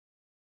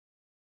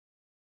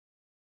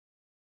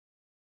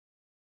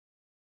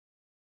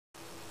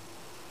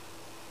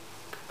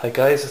Hi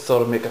guys, I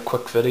thought I'd make a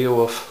quick video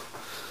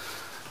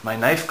of my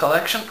knife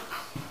collection.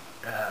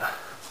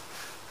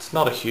 It's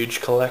not a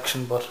huge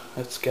collection, but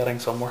it's getting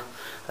somewhere.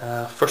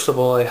 First of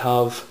all, I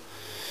have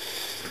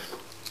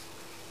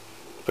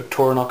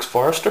Victorinox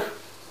Forester.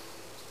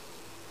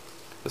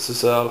 This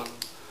is a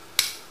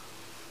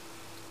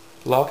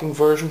locking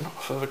version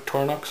of a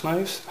Victorinox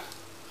knives.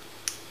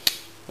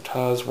 It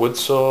has wood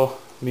saw,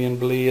 main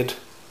blade,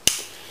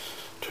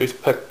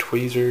 toothpick,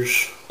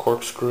 tweezers,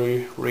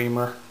 corkscrew,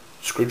 reamer,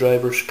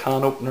 screwdrivers,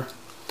 can opener.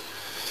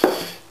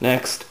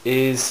 Next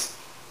is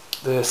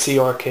the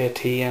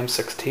CRKT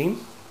M16.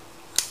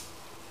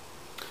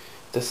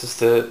 This is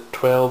the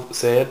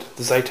 12Z,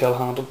 the Zytel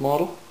handled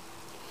model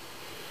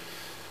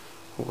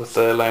with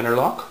the liner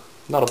lock.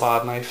 Not a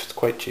bad knife, it's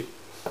quite cheap.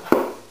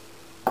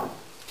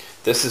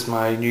 This is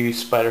my new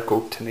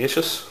Spyderco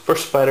Tenacious.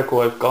 First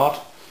Spyderco I've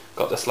got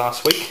this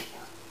last week.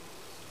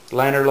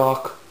 Liner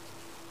lock,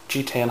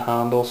 G10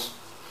 handles,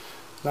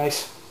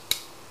 nice.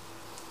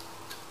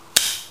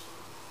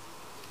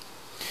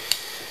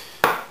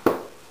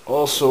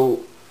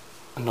 Also,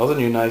 another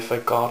new knife I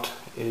got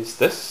is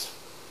this.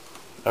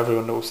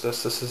 Everyone knows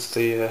this. This is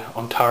the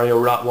Ontario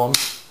Rat1.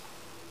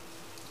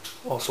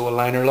 Also a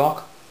liner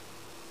lock.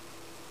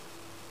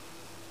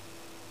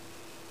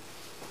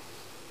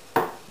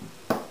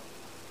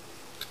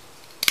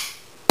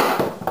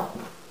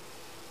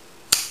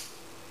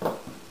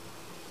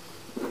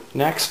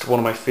 Next, one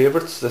of my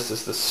favourites. This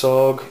is the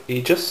SOG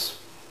Aegis.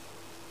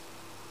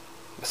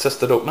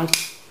 Assisted opening.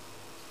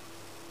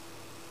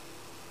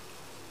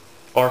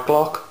 Arc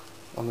lock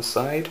on the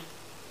side.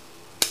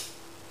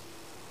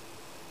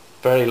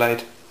 Very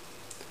light.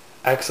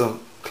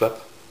 Excellent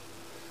clip.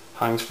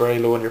 Hangs very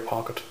low in your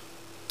pocket.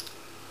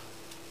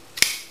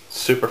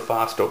 Super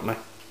fast opening.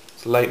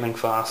 It's lightning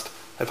fast.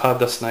 I've had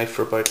this knife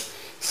for about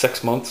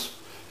 6 months.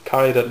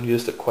 Carried it and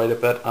used it quite a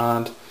bit,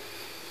 and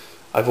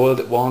I've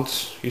oiled it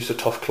once, used a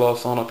tough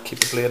cloth on it to keep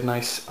the blade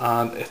nice,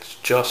 and it's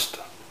just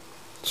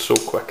so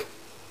quick.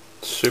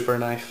 Super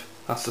knife.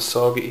 That's the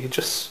SOG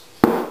Aegis.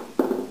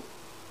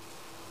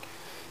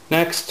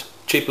 Next,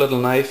 cheap little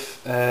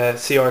knife,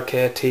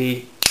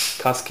 CRKT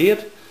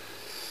Cascade.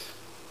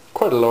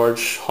 Quite a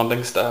large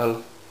hunting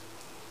style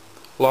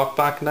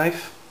lockback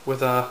knife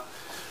with a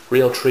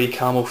real tree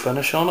camo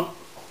finish on it.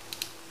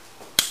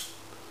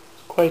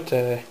 Quite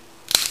a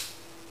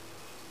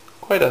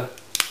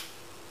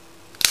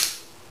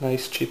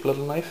nice cheap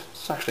little knife.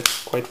 It's actually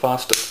quite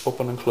fast to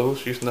open and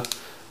close using the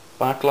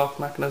back lock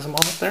mechanism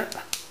on it there.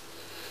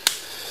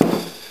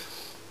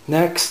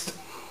 Next,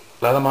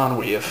 Leatherman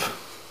Wave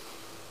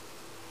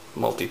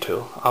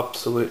Multitool.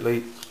 Absolutely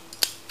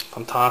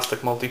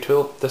fantastic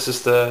multi-tool. This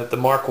is the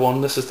Mark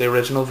 1, this is the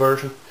original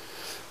version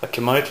that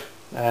came out.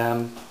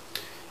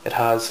 It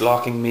has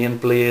locking main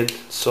blade,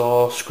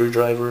 saw,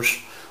 screwdrivers,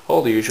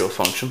 all the usual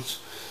functions.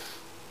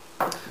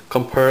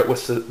 Compare it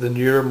with the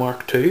newer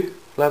Mark 2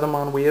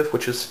 Leatherman Wave,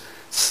 which is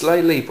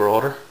slightly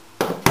broader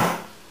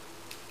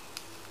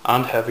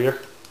and heavier.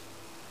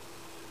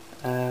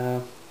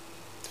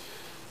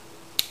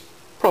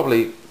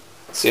 Probably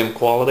same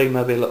quality,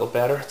 maybe a little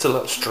better. It's a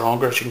little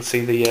stronger, as you can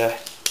see the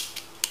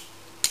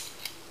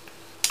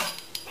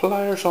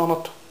pliers on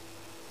it,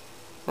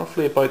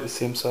 roughly about the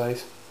same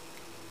size.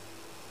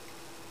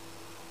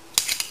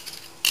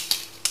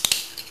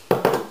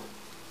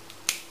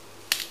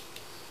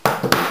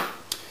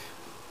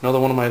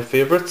 Another one of my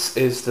favourites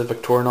is the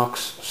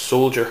Victorinox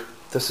Soldier.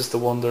 This is the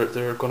one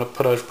they're going to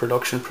put out of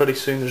production pretty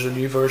soon. There's a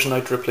new version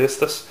out to replace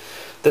this.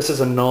 This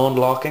is a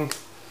non-locking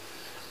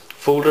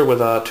folder with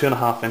a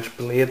 2.5 inch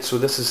blade, so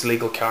this is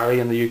legal carry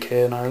in the UK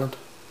and Ireland.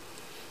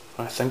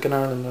 I think in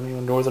Ireland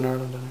anyway, Northern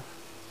Ireland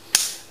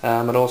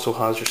anyway. It also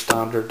has your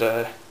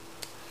standard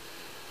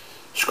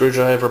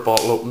screwdriver,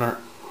 bottle opener,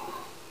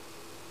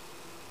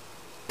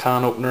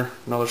 can opener,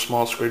 another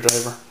small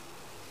screwdriver,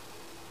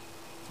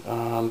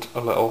 and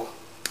a little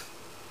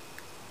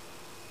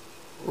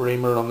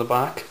reamer on the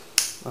back.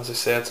 As I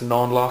say, it's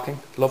non-locking.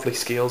 Lovely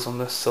scales on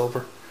this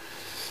silver.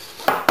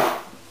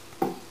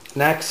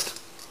 Next,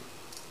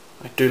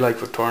 I do like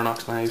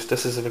Victorinox knives.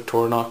 This is a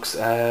Victorinox,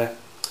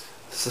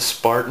 this is a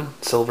Spartan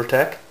Silver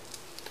Tech.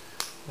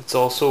 It's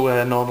also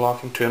a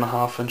non-locking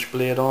 2.5 inch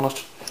blade on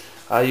it.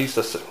 I use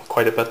this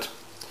quite a bit.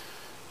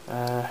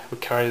 Would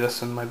carry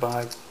this in my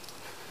bag.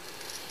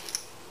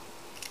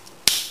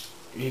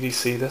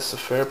 EDC this a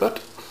fair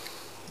bit.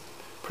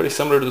 Pretty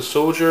similar to the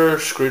Soldier.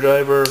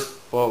 Screwdriver,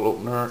 bottle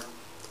opener,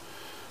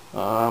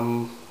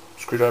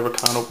 screwdriver,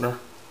 can opener,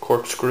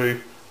 corkscrew,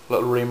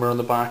 little reamer on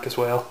the back as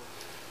well.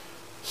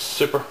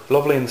 Super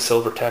lovely in the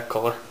silver tech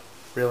colour,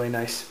 really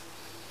nice.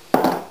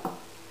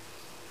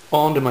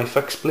 On to my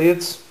fixed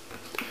blades.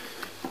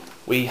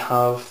 We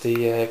have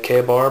the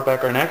K-Bar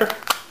Beckner Necker.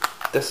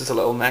 This is a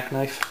little neck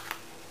knife.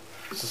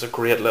 This is a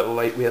great little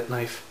lightweight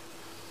knife.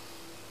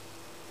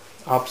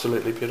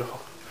 Absolutely beautiful.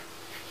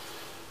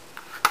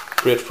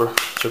 Great for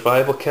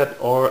survival kit,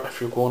 or if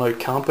you're going out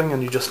camping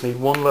and you just need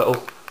one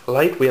little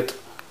lightweight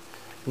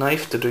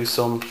knife to do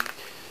some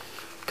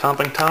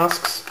camping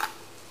tasks,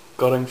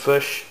 gutting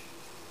fish,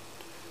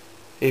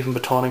 even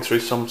batoning through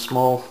some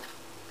small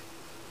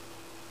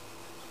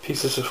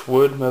pieces of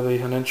wood,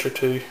 maybe an inch or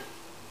two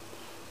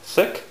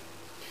thick.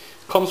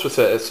 Comes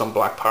with some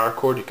black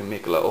paracord. You can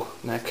make a little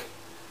neck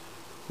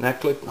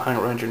loop, hang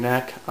it around your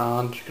neck,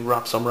 and you can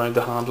wrap some around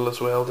the handle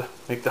as well to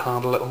make the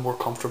handle a little more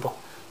comfortable.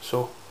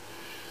 So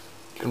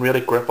you can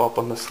really grip up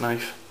on this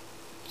knife.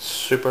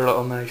 Super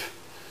little knife.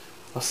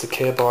 That's the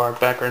K-bar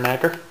Beckner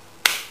Necker.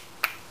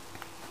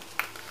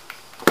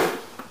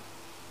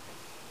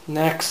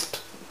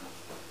 Next,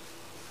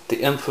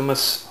 the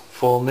infamous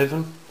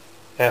Fallkniven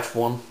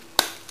F1.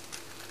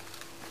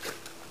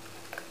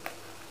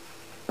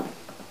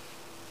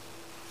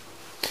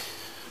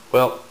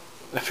 Well,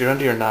 if you're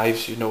into your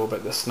knives, you know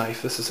about this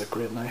knife. This is a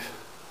great knife.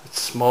 It's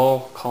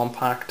small,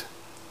 compact,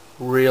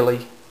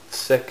 really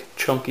thick,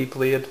 chunky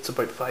blade. It's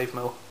about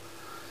 5mm.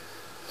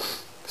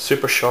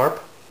 Super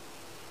sharp.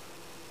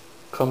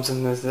 Comes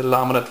in the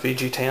laminate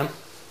VG10.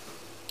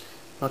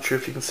 Not sure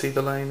if you can see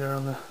the line there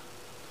on the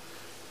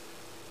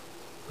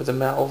where the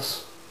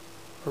metals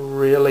are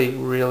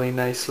really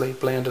nicely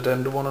blended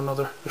into one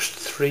another. There's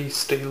three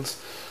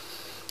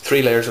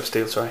layers of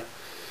steel, sorry.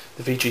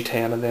 The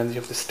VG10, and then you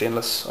have the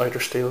stainless outer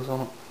steels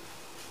on it.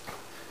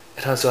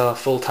 It has a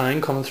full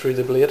tang coming through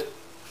the blade.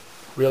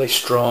 Really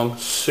strong,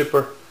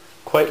 super,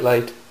 quite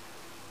light.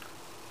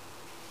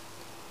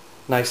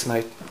 Nice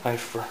knife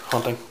for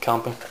hunting,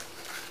 camping.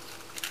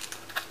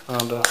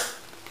 And a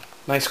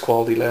nice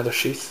quality leather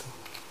sheath.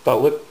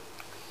 Belt loop.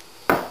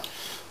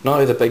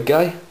 Now the big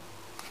guy.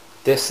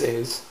 This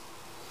is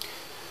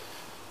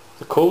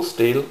the Cold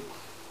Steel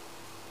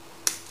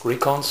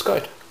Recon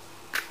Scout.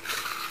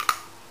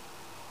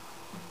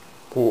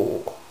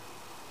 Whoa,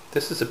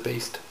 this is a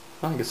beast.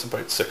 I think it's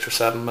about 6 or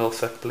 7mm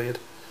thick blade.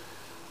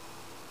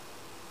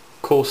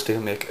 Cold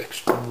Steel make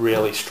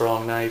really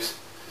strong knives.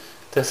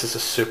 This is a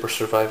super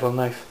survival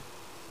knife.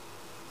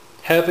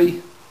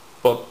 Heavy,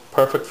 but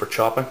perfect for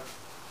chopping.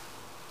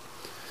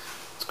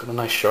 It's got a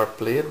nice sharp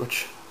blade,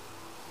 which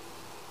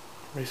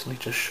recently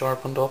just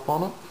sharpened up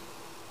on it.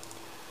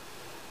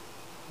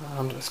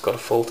 And it's got a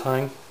full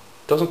tang.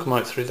 Doesn't come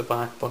out through the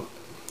back, but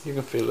you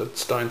can feel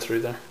it's down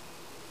through there.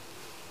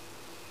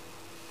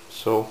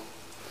 So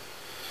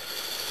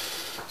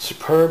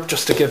superb.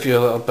 Just to give you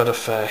a little bit of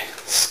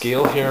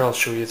scale here, I'll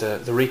show you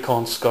the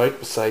Recon Scout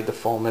beside the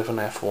Fallkniven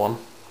F1.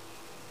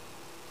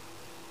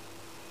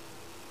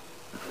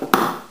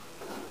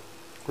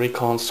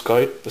 Recon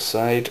Scout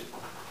beside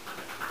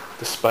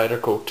the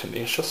Spyderco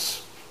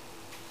Tenacious.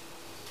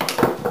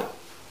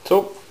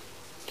 So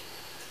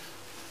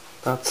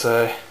that's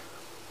the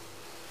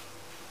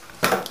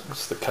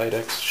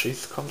Kydex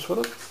sheath comes with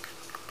it.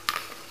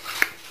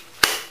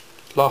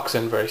 Locks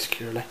in very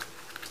securely.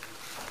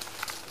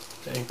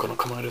 It ain't gonna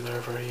come out of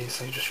there very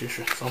easily. Just use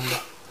your thumb to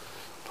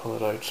pull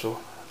it out. So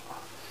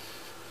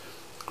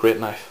great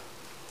knife.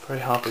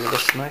 Very happy with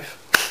this knife.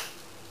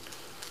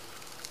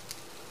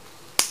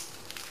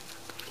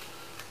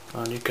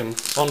 And you can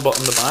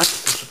unbutton the back.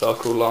 There's a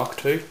Velcro lock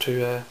too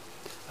to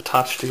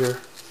attach to your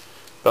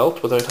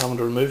belt without having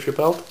to remove your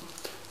belt.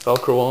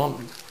 Velcro on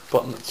and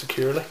button it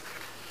securely.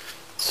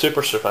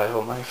 Super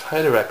survival knife.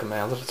 Highly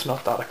recommend it. It's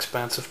not that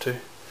expensive too.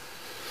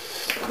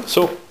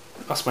 So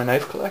that's my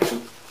knife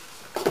collection.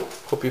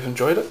 Hope you've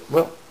enjoyed it.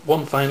 Well,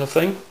 one final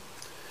thing,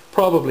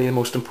 probably the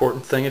most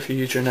important thing if you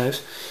use your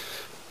knives.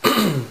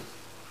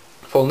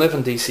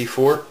 Fallkniven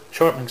DC4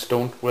 Sharpening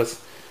Stone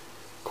with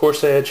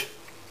coarse edge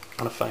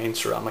and a fine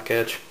ceramic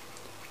edge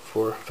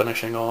for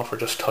finishing off or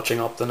just touching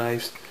up the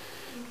knives.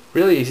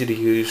 Really easy to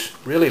use,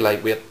 really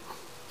lightweight.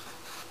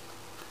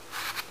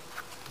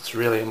 It's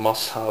really a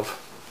must-have.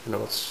 You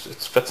know, it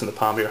fits in the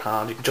palm of your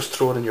hand. You can just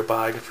throw it in your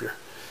bag if you're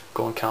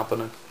going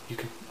camping, and you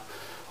can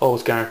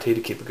always guarantee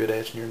to keep a good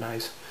edge in your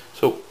knives.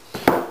 So,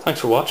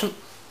 thanks for watching.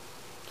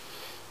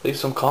 Leave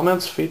some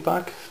comments,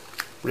 feedback,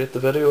 rate the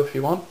video if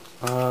you want,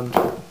 and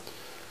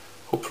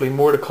hopefully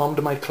more to come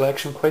to my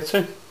collection quite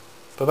soon.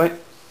 Bye bye.